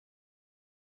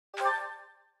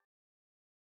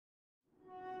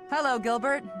Hello,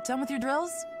 Gilbert. Done with your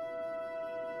drills?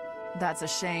 That's a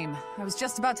shame. I was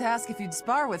just about to ask if you'd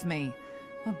spar with me.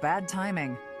 What bad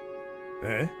timing.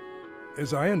 Eh?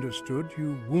 As I understood,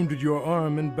 you wounded your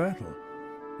arm in battle.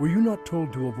 Were you not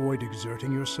told to avoid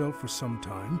exerting yourself for some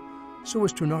time, so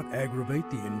as to not aggravate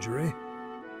the injury?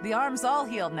 The arm's all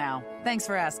healed now. Thanks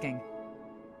for asking.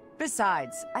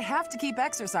 Besides, I have to keep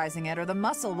exercising it or the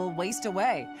muscle will waste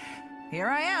away. Here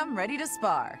I am, ready to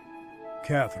spar.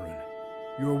 Catherine,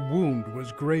 your wound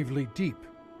was gravely deep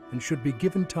and should be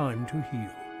given time to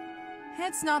heal.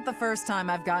 It's not the first time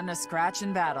I've gotten a scratch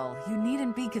in battle. You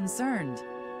needn't be concerned.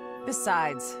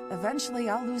 Besides, eventually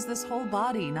I'll lose this whole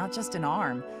body, not just an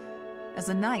arm. As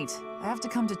a knight, I have to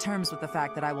come to terms with the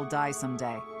fact that I will die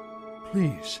someday.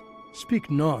 Please, speak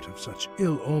not of such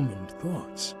ill-omened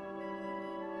thoughts.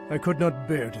 I could not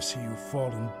bear to see you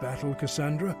fall in battle,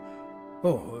 Cassandra.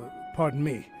 Oh, pardon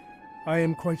me. I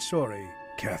am quite sorry,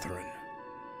 Catherine.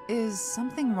 Is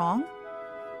something wrong?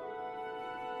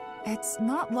 It's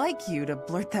not like you to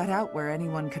blurt that out where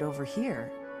anyone could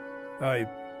overhear. I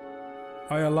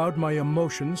allowed my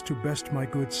emotions to best my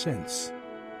good sense.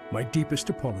 My deepest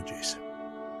apologies.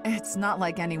 It's not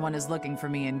like anyone is looking for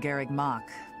me in Garreg Mach,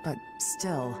 but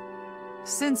still.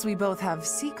 Since we both have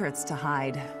secrets to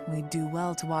hide, we'd do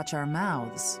well to watch our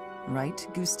mouths. Right,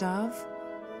 Gustave?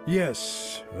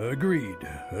 Yes, agreed.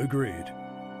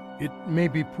 It may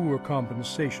be poor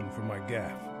compensation for my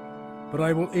gaffe, but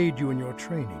I will aid you in your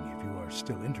training if you are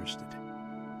still interested.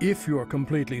 If you're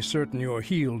completely certain you're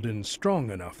healed and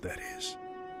strong enough, that is.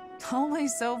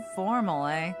 Always so formal,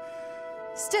 eh?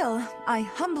 Still, I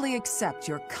humbly accept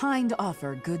your kind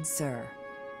offer, good sir.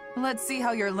 Let's see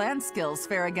how your lance skills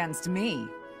fare against me.